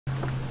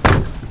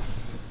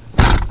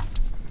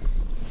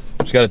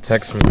Just got a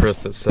text from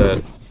Chris that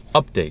said,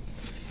 update,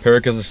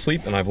 Peric is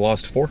asleep and I've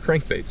lost 4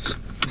 crankbaits.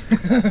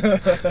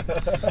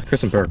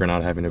 Chris and Peric are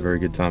not having a very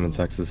good time in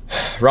Texas.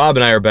 Rob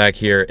and I are back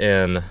here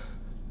in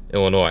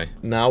Illinois.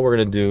 Now we're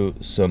gonna do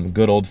some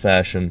good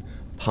old-fashioned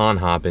pond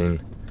hopping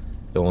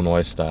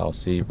Illinois style.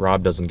 See,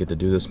 Rob doesn't get to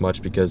do this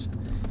much because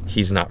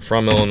he's not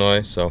from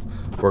Illinois, so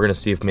we're gonna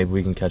see if maybe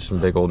we can catch some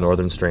big old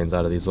northern strains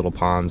out of these little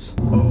ponds.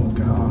 Oh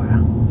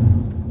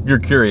God. If you're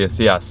curious,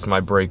 yes, my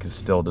brake is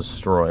still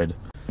destroyed.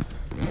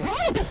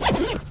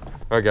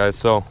 All right guys,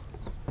 so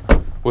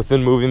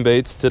within moving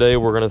baits today,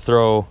 we're gonna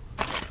throw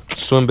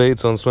swim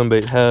baits on swim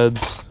bait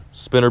heads,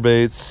 spinner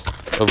baits,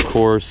 of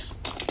course,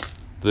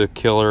 the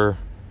killer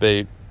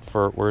bait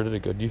for, where did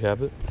it go? Do you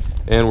have it?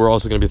 And we're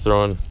also gonna be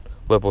throwing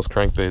lipless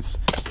crankbaits.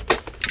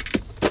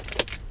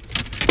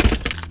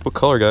 What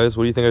color, guys?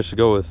 What do you think I should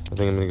go with? I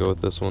think I'm gonna go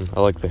with this one.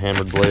 I like the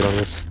hammered blade on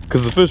this,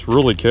 because the fish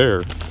really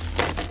care.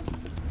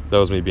 That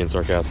was me being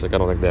sarcastic. I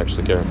don't think they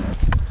actually care.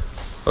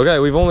 Okay,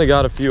 we've only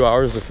got a few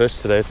hours to fish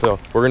today, so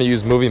we're gonna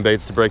use moving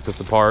baits to break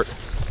this apart.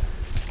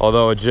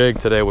 Although a jig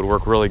today would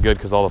work really good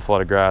because all the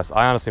flooded grass.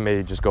 I honestly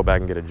may just go back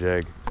and get a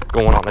jig.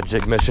 Going on a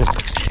jig mission.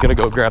 Gonna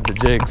go grab the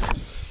jigs.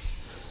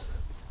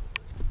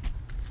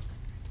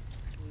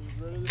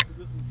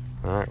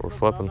 All right, we're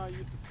flipping.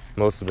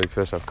 Most of the big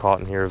fish I've caught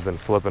in here have been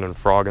flipping and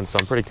frogging, so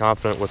I'm pretty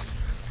confident with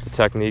the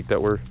technique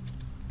that we're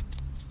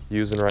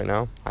using right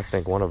now. I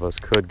think one of us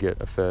could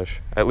get a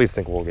fish. I at least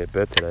think we'll get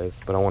bit today,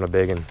 but I want a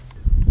big one.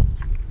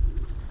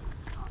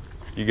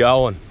 You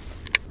got one.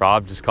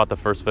 Rob just caught the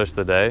first fish of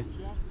the day.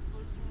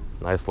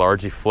 Nice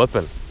largie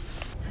flipping.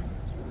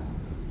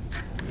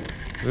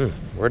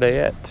 Where they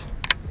at?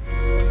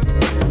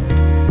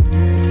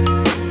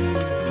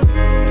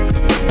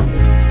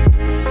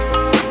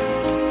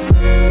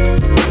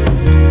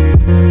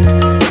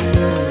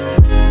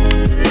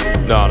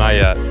 No, not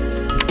yet.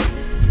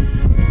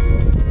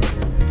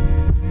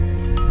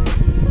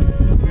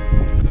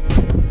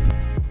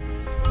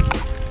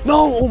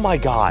 No, oh my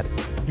God.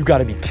 You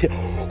gotta be kidding.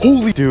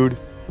 Holy dude.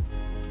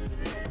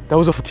 That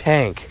was a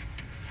tank.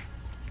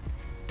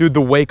 Dude,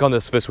 the wake on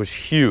this fish was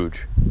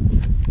huge.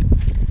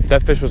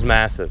 That fish was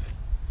massive.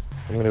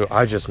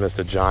 I just missed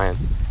a giant.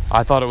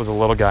 I thought it was a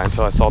little guy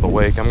until I saw the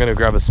wake. I'm gonna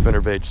grab a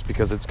spinnerbait just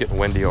because it's getting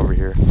windy over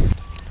here.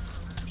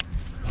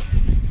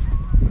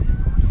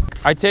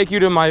 I take you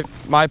to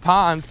my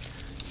pond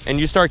and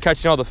you start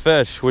catching all the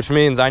fish, which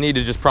means I need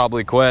to just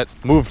probably quit.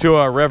 Move to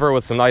a river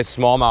with some nice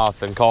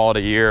smallmouth and call it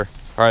a year.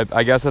 All right,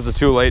 I guess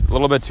that's a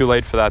little bit too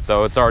late for that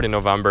though. It's already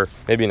November,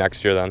 maybe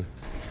next year then.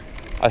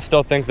 I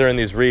still think they're in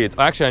these reeds.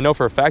 Actually, I know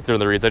for a fact they're in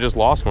the reeds. I just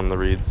lost one in the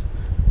reeds.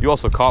 You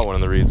also caught one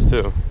in the reeds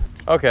too.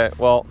 Okay,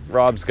 well,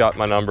 Rob's got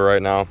my number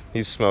right now.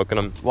 He's smoking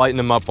them, lighting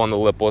them up on the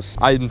lipless.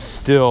 I'm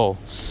still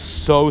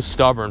so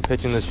stubborn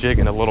pitching this jig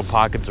into little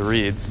pockets of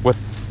reeds with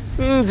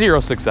 0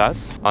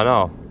 success. I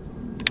know.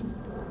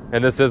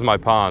 And this is my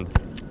pond.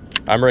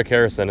 I'm Rick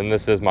Harrison and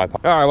this is my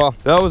pond. All right, well,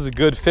 that was a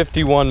good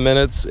 51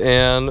 minutes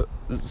and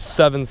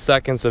 7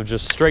 seconds of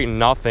just straight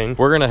nothing.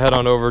 We're gonna head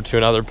on over to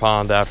another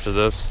pond after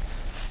this.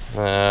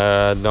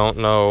 Don't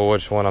know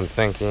which one I'm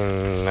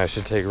thinking I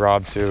should take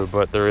Rob to,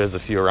 but there is a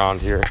few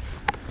around here.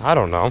 I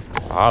don't know.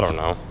 I don't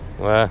know.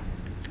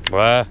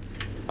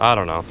 I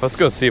don't know. Let's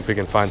go see if we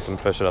can find some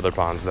fish at other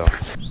ponds though.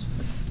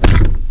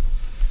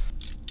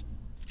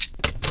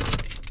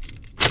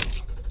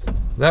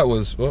 That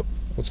was,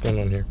 what's going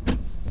on here?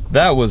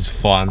 That was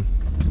fun.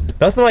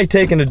 Nothing like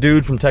taking a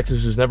dude from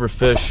Texas who's never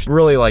fished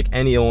really like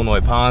any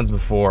Illinois ponds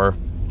before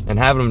and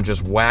having him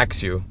just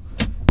wax you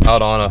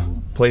out on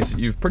a place that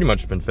you've pretty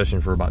much been fishing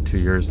for about 2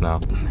 years now.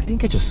 I didn't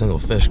catch a single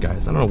fish,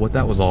 guys. I don't know what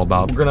that was all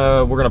about. We're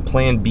gonna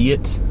plan B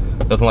it.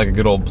 Nothing like a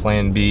good old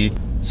plan B.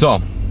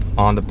 So,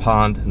 on to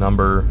pond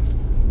number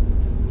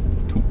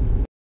 2.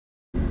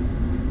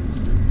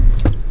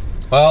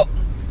 Well,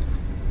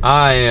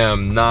 I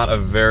am not a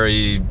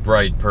very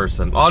bright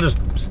person. I'll just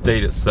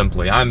state it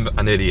simply. I'm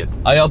an idiot.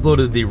 I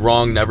uploaded the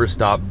wrong Never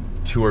Stop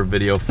tour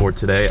video for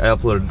today. I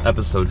uploaded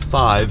episode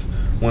 5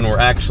 when we're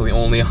actually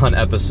only on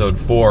episode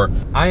 4.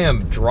 I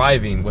am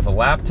driving with a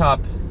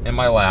laptop in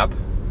my lap,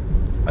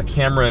 a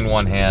camera in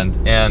one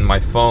hand, and my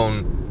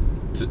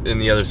phone in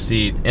the other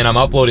seat, and I'm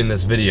uploading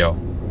this video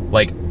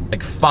like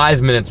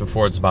 5 minutes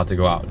before it's about to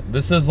go out.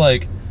 This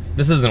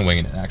isn't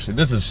winging it, actually.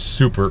 This is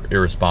super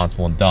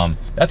irresponsible and dumb.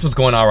 That's what's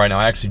going on right now.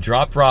 I actually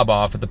dropped Rob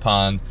off at the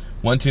pond,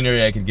 went to an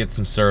area I could get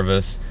some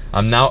service.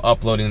 I'm now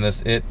uploading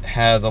this. It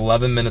has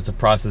 11 minutes of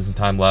processing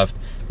time left,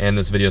 and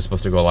this video is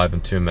supposed to go live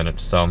in 2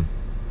 minutes, so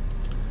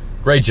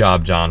great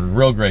job, John.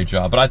 Real great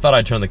job. But I thought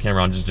I'd turn the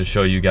camera on just to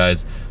show you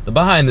guys the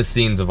behind the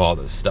scenes of all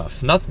this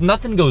stuff.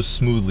 Nothing goes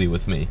smoothly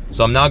with me.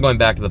 So I'm now going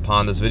back to the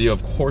pond. This video,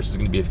 of course, is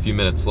going to be a few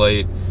minutes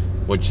late,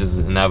 which is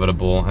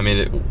inevitable. I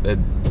mean,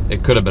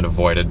 it could have been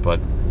avoided, but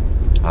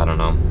I don't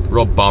know.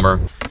 Real bummer.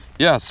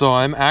 Yeah, so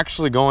I'm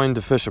actually going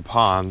to fish a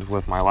pond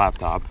with my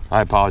laptop. I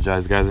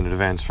apologize, guys, in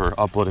advance for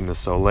uploading this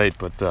so late,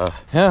 but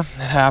yeah,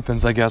 it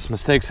happens, I guess.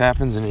 Mistakes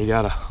happens, and you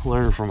gotta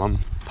learn from them.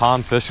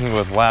 Pond fishing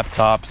with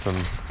laptops, and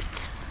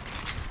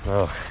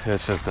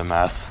it's just a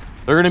mess.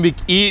 They're gonna be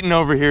eating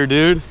over here,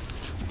 dude.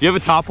 Do you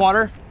have a top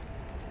water?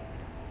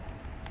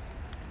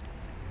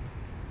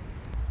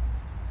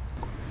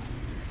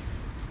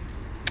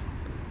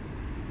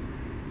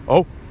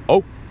 Oh,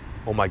 oh,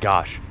 oh my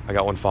gosh. I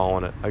got one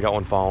following it. I got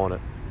one following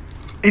it.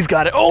 He's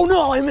got it. Oh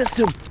no, I missed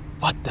him.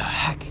 What the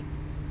heck?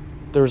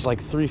 There's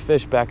like 3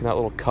 fish back in that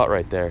little cut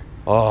right there.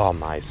 Oh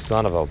my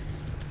son of a,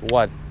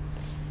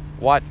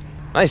 what?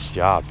 Nice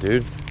job,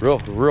 dude. Real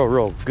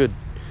good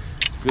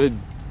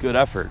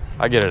effort.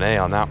 I get an A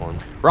on that one.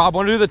 Rob,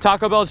 wanna do the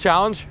Taco Bell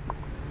challenge?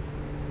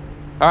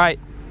 All right,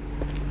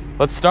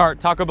 let's start.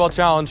 Taco Bell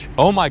challenge.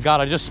 Oh my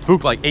God, I just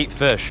spooked like 8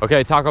 fish.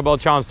 Okay, Taco Bell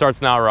challenge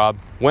starts now, Rob.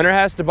 Winner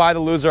has to buy the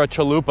loser a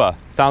chalupa.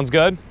 Sounds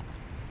good?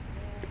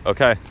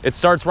 Okay, it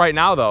starts right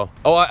now though.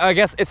 Oh, I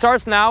guess it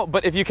starts now,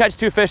 but if you catch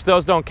 2 fish,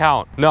 those don't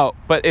count. No,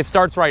 but it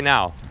starts right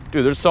now.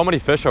 Dude, there's so many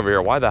fish over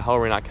here. Why the hell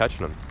are we not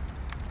catching them?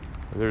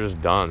 They're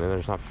just done and they're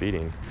just not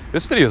feeding.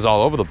 This video is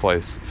all over the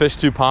place. Fish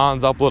 2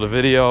 ponds, upload a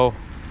video,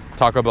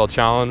 Taco Bell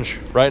challenge.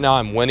 Right now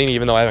I'm winning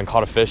even though I haven't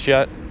caught a fish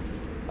yet.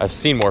 I've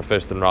seen more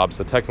fish than Rob,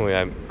 so technically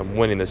I'm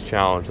winning this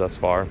challenge thus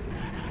far.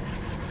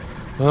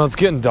 Well, it's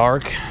getting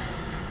dark.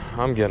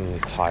 I'm getting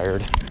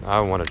tired. I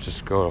want to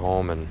just go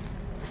home and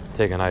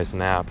take a nice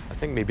nap. I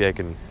think maybe I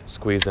can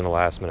squeeze in a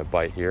last minute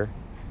bite here.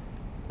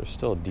 There's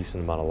still a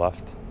decent amount of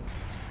left.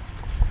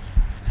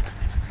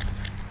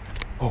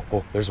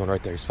 Oh, there's one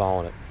right there. He's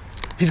following it.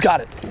 He's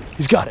got it.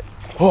 He's got it.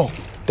 Oh,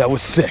 that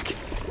was sick.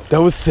 That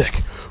was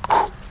sick.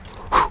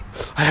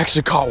 I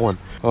actually caught one.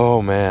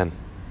 Oh man.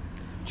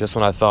 Just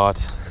when I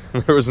thought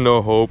there was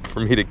no hope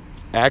for me to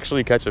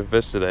actually catch a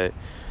fish today,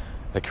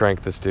 I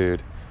cranked this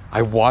dude.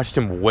 I watched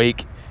him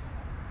wake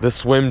the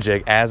swim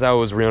jig as I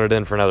was reeling it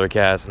in for another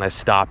cast, and I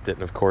stopped it,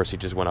 and of course he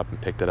just went up and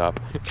picked it up.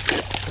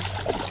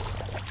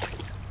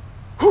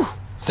 Whew,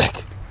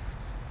 sick.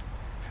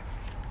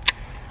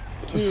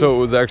 Dude. So it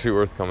was actually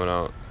worth coming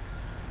out.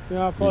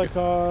 Yeah, I probably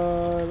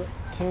caught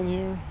 10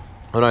 here.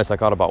 Oh nice, I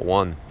caught about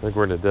 1. I think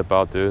we're gonna dip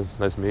out, dude. It's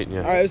nice meeting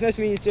you. All right, it was nice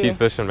meeting you too. Keep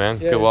fishing, man.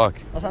 Yeah. Good luck.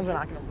 My friends are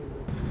not gonna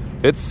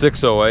believe it. It's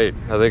 6:08.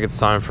 I think it's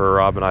time for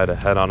Rob and I to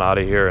head on out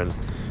of here and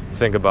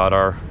think about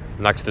our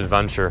next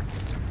adventure,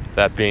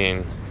 that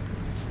being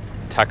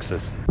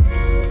Texas.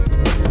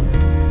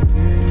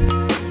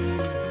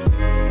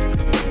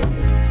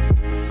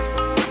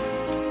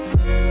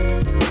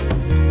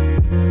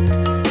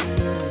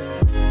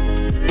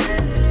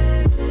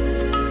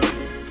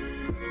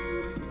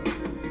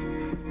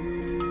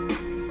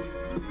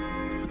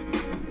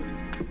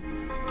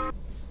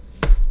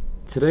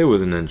 Today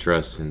was an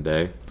interesting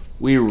day.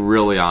 We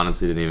really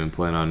honestly didn't even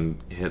plan on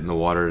hitting the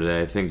water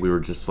today. I think we were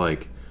just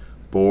like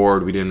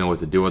bored. We didn't know what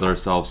to do with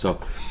ourselves.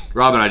 So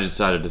Rob and I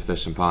decided to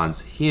fish some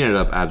ponds. He ended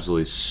up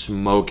absolutely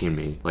smoking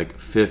me, like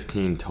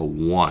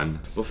 15-1.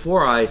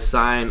 Before I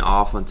sign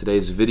off on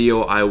today's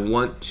video, I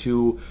want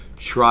to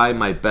try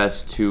my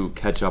best to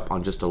catch up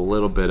on just a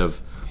little bit of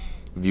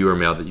viewer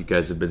mail that you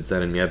guys have been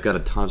sending me. I've got a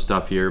ton of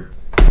stuff here.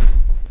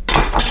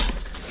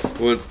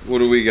 What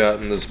do we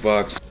got in this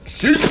box?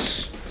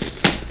 Sheets!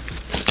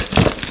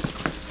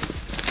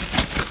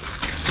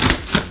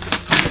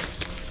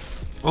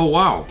 Oh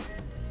wow.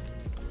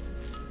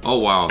 Oh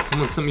wow,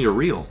 someone sent me a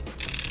reel.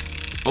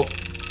 Oh.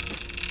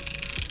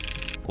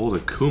 Old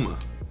Akuma.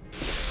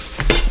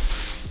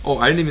 Oh,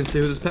 I didn't even say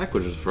who this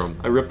package was from.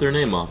 I ripped their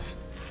name off.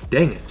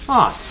 Dang it.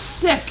 Aw,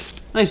 sick.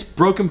 Nice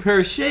broken pair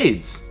of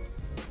shades.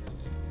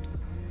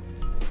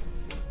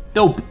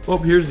 Dope. Oh,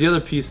 here's the other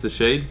piece of the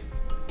shade.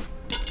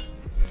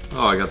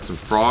 Oh, I got some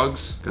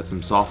frogs. Got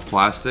some soft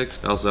plastics.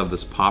 I also have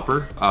this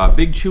popper.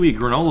 Big chewy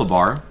granola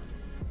bar.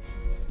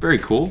 Very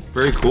cool,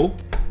 very cool.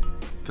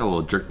 Got a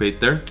little jerkbait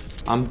there.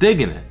 I'm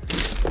digging it.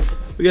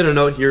 We got a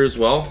note here as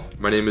well.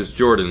 My name is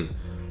Jordan.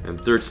 I'm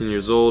 13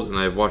 years old and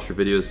I've watched your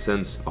videos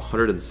since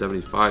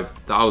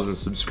 175,000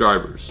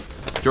 subscribers.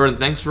 Jordan,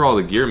 thanks for all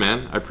the gear,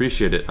 man. I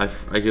appreciate it. I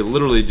could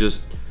literally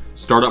just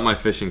start up my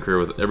fishing career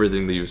with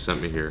everything that you've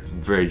sent me here.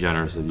 Very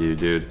generous of you,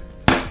 dude.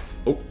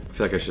 Oh, I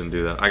feel like I shouldn't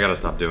do that. I gotta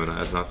stop doing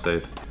that. It's not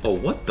safe. Oh,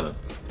 what the?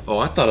 Oh,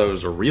 I thought it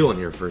was a reel in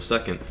here for a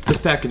second. This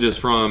package is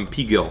from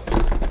P. Gill.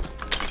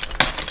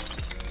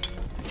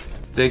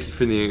 Thank you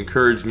for the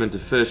encouragement to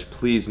fish.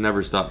 Please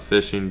never stop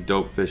fishing.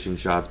 Dope fishing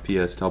shots.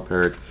 P.S. Tell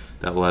Peric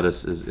that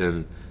lettuce is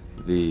in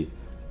the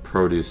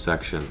produce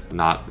section,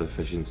 not the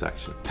fishing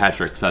section.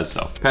 Patrick says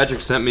so. Patrick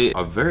sent me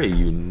a very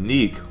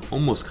unique,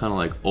 almost kind of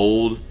like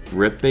old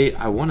rip bait.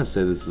 I want to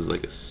say this is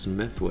like a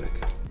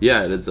Smithwick.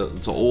 Yeah, it's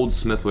an old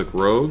Smithwick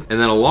Rogue. And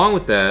then along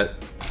with that,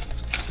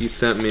 he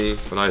sent me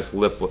a nice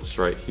lipless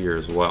right here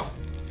as well.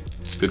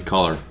 Good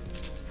color.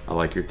 I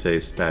like your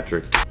taste,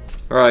 Patrick.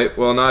 All right,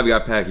 well now I've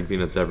got packing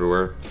peanuts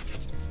everywhere.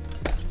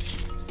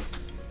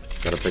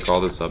 Gotta pick all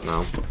this up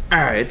now. All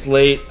right, it's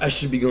late. I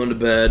should be going to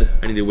bed.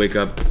 I need to wake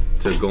up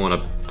to go on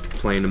a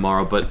plane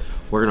tomorrow, but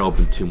we're gonna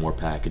open 2 more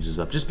packages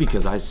up just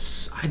because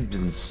I've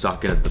been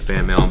sucking at the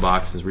fan mail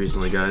unboxes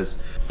recently, guys.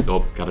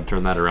 Oh, gotta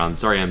turn that around.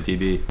 Sorry,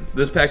 MTB.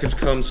 This package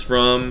comes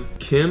from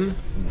Kim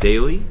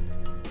Daly.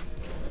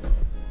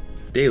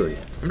 daily.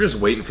 I'm just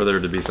waiting for there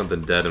to be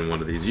something dead in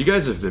one of these. You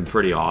guys have been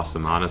pretty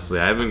awesome, honestly.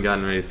 I haven't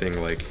gotten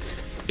anything like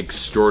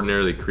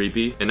extraordinarily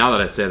creepy. And now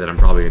that I say that, I'm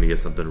probably gonna get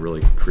something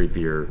really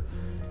creepy or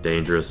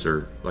dangerous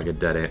or like a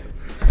dead ant.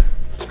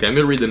 Okay, I'm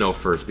gonna read the note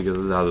first because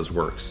this is how this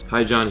works.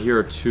 Hi John, here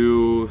are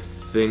 2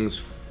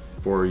 things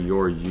for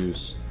your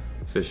use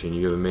fishing.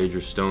 You have a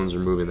major stones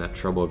removing that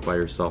treble hook by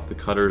yourself. The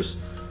cutters,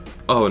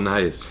 oh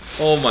nice.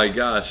 Oh my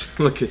gosh,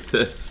 look at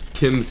this.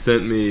 Kim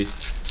sent me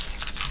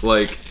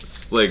like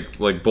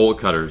bolt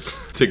cutters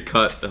to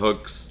cut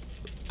hooks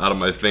out of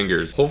my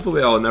fingers.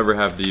 Hopefully I'll never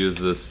have to use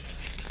this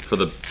for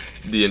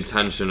the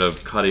intention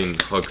of cutting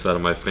hooks out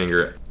of my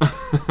finger.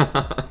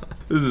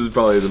 This is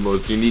probably the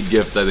most unique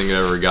gift I think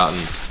I've ever gotten.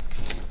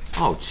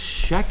 Oh,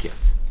 check it.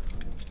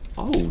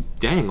 Oh,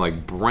 dang,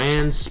 like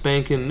brand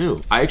spanking new.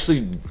 I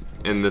actually,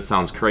 and this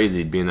sounds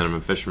crazy being that I'm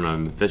a fisherman,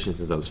 I've been fishing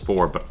since I was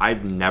 4, but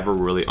I've never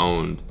really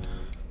owned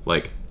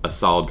like a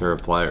solid pair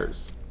of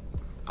pliers.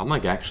 I'm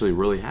like actually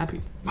really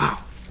happy. Wow.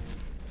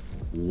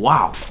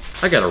 Wow.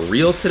 I got a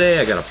reel today,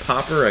 I got a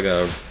popper, I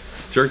got a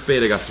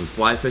jerkbait, I got some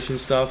fly fishing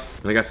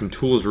stuff, and I got some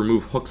tools to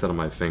remove hooks out of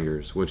my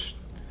fingers, which,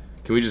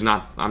 can we just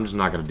not, I'm just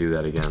not gonna do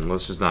that again.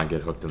 Let's just not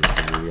get hooked in the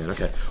finger again.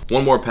 Okay,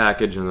 one more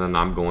package and then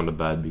I'm going to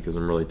bed because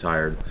I'm really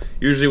tired.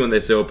 Usually when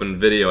they say open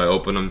video, I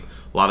open them.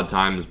 A lot of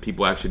times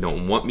people actually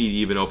don't want me to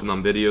even open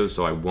them videos,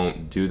 so I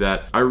won't do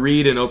that. I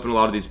read and open a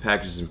lot of these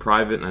packages in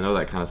private, and I know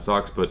that kind of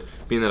sucks, but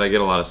being that I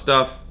get a lot of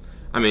stuff,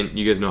 I mean,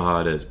 you guys know how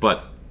it is,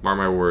 but mark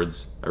my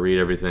words, I read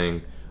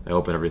everything, I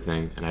open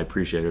everything, and I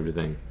appreciate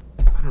everything.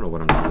 I don't know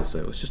what I'm trying to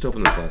say. Let's just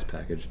open this last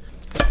package.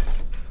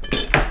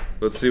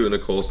 Let's see what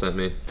Nicole sent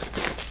me.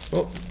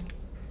 Oh,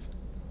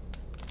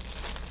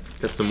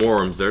 got some more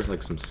worms there,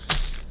 like some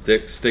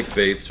stick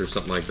baits or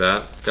something like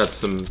that. Got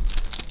some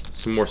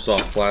more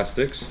soft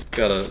plastics.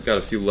 Got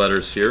a few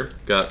letters here.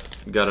 Got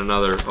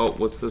another. Oh,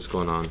 what's this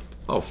going on?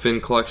 Oh, Fin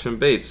Collection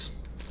baits.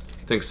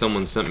 I think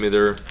someone sent me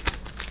their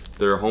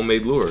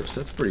homemade lures.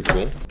 That's pretty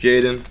cool.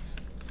 Jaden,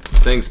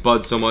 thanks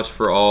bud so much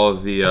for all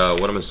of the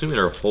what I'm assuming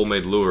are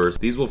homemade lures.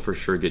 These will for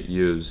sure get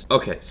used.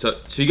 Okay, so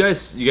you guys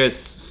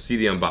see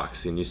the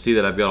unboxing. You see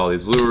that I've got all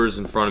these lures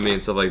in front of me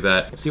and stuff like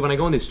that. See, when I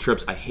go on these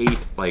trips, I hate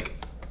like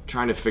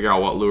trying to figure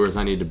out what lures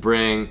I need to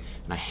bring,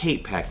 and I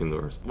hate packing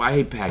lures. Well, I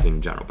hate packing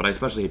in general, but I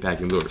especially hate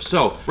packing lures.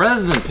 So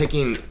rather than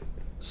picking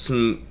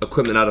some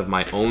equipment out of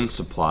my own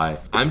supply,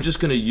 I'm just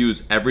gonna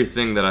use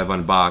everything that I've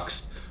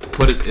unboxed,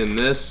 put it in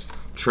this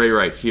tray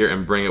right here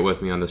and bring it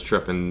with me on this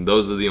trip, and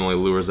those are the only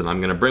lures that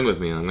I'm gonna bring with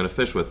me and I'm gonna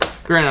fish with.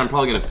 Granted, I'm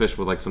probably gonna fish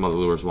with like some other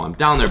lures while I'm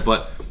down there,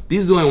 but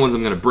these are the only ones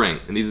I'm gonna bring,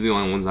 and these are the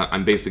only ones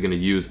I'm basically gonna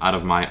use out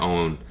of my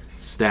own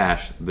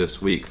stash this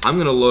week. I'm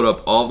gonna load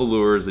up all the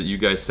lures that you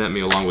guys sent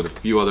me along with a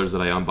few others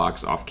that I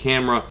unboxed off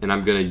camera, and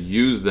I'm gonna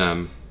use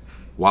them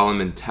while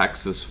I'm in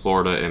Texas,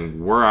 Florida,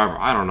 and wherever.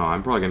 I don't know,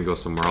 I'm probably gonna go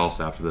somewhere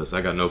else after this.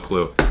 I got no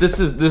clue. This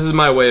is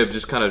my way of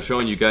just kind of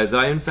showing you guys that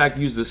I in fact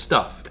use this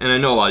stuff. And I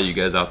know a lot of you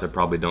guys out there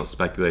probably don't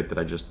speculate that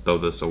I just throw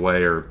this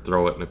away or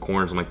throw it in a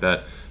corner or something like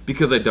that,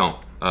 because I don't.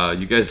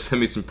 You guys send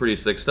me some pretty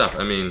sick stuff.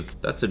 I mean,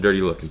 that's a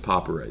dirty looking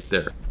popper right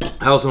there.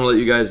 I also want to let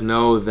you guys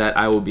know that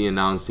I will be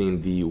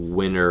announcing the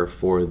winner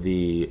for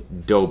the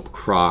Dope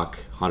Croc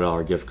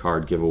 $100 gift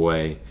card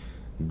giveaway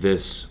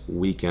this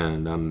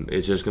weekend.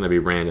 It's just gonna be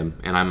random,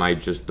 and I might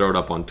just throw it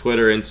up on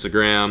Twitter,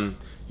 Instagram,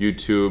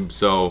 YouTube.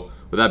 So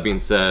with that being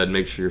said,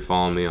 make sure you're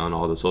following me on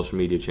all the social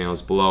media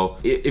channels below.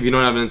 If you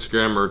don't have an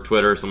Instagram or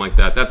Twitter or something like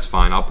that, that's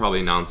fine. I'll probably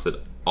announce it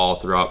all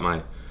throughout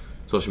my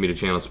social media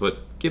channels, but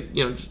give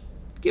a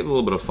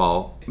little bit of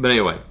follow. But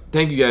anyway,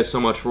 thank you guys so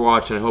much for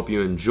watching. I hope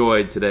you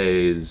enjoyed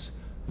today's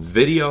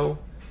video,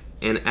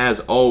 and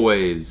as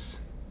always,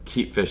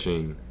 keep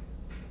fishing,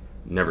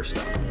 never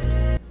stop.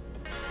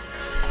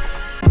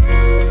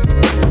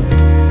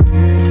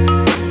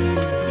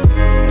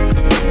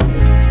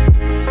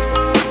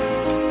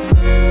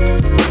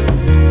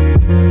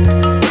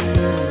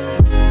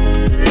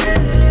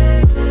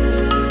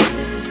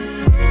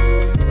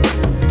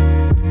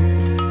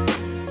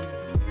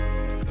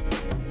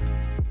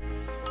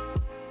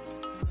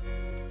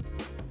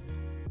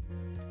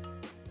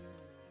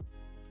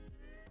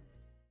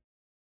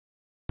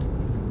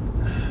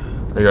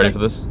 Are you ready for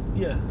this?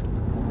 Yeah.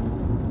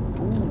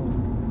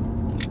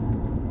 Ooh.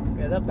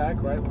 Yeah, that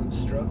back right one's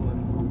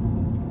struggling.